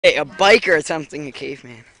Hey, a biker attempting a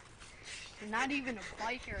caveman. You're not even a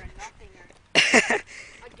biker or nothing.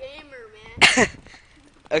 A gamer, man.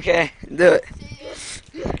 Okay, do it.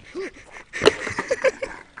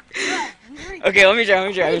 Okay, let me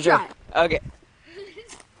try. Okay.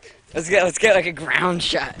 Let's get like a ground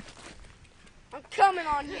shot. I'm coming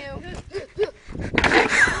on you.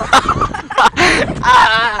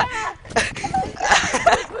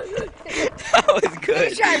 That was good. Let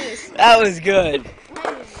me try this. That was good.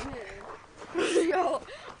 Yo,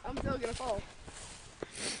 I'm still gonna fall.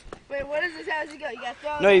 Wait, what is this? How does it go? You gotta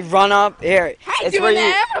throw it. No, you run up here. How It's you where doing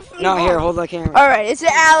you. that? No, here, hold the camera. All right, it's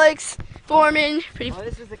Alex Foreman. Pretty. Oh,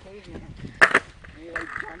 this is the caveman. You like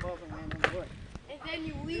jump up and land on the wood. And then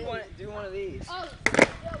you leave. Do one of these. Oh,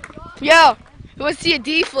 yo, who wants to see a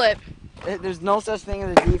D flip? There's no such thing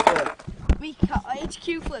as a D flip. We call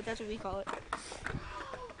HQ flip. That's what we call it.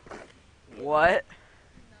 What?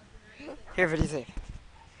 Here, what do you say?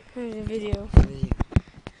 Here's a video.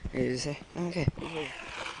 Here, you say? Okay. We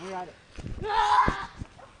got it.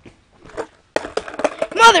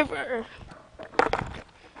 Mother.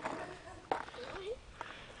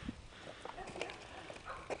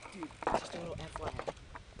 Just a little FYI.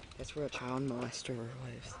 That's where a child molester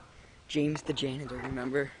lives. James the janitor,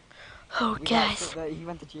 remember? Oh, guys. He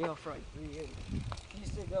went to jail for like 3 years. He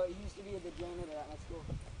used to be the janitor at my school.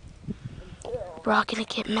 We're all gonna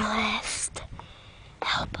get molested.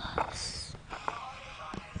 Help us.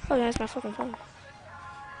 Oh, that's my fucking phone.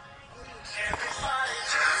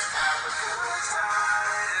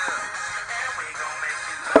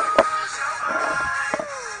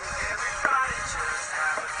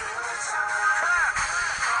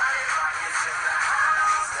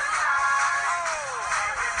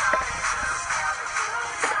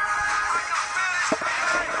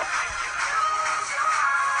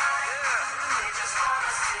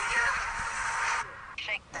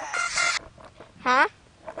 Huh?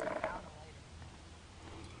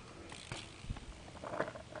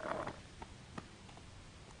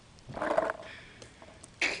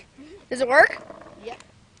 Does it work? Yep.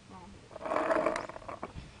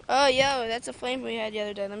 Oh, yo, that's a flame we had the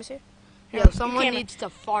other day. Let me see. Yo, someone needs to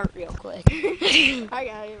fart real quick. I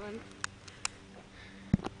got it one.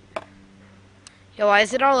 Yo, why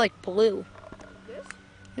is it all like blue? This?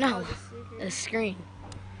 No, the screen.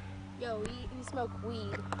 Yo, we smoke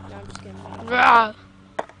weed. No, I'm just kidding. Rah.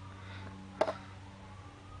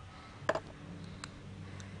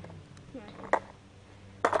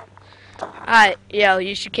 Alright, yo,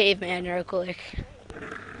 you should caveman real quick.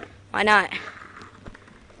 Why not?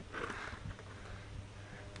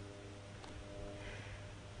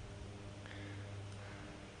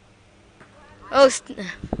 Oh,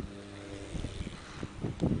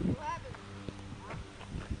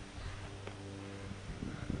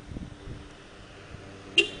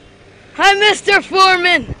 hi, Mr.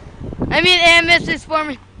 Foreman. And Mrs.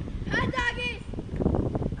 Foreman. Hi, doggies.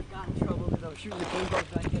 I got in trouble because I was shooting the game ball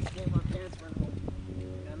gun against the game my parents weren't home.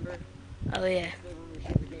 Remember? Oh, yeah. When we were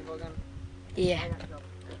shooting the game ball gun? Yeah. I got in trouble.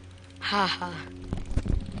 Haha.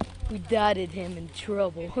 We dotted him in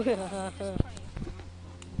trouble. Put it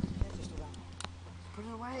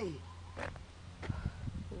away.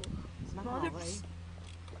 It's not gonna light.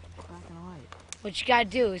 It's not gonna light. What you gotta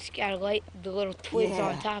do is you gotta light the little twigs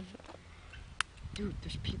on top. Dude,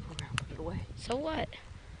 there's people around. Put it away. So what?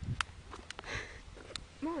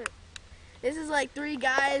 This is like 3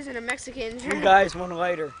 guys and a Mexican. 3 guys, 1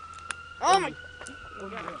 lighter. Oh my.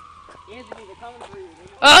 Anthony, they're coming for you.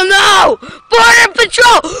 Oh no! Border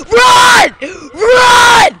Patrol! Run!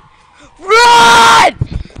 Run! Run!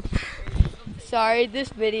 Sorry, this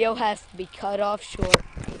video has to be cut off short.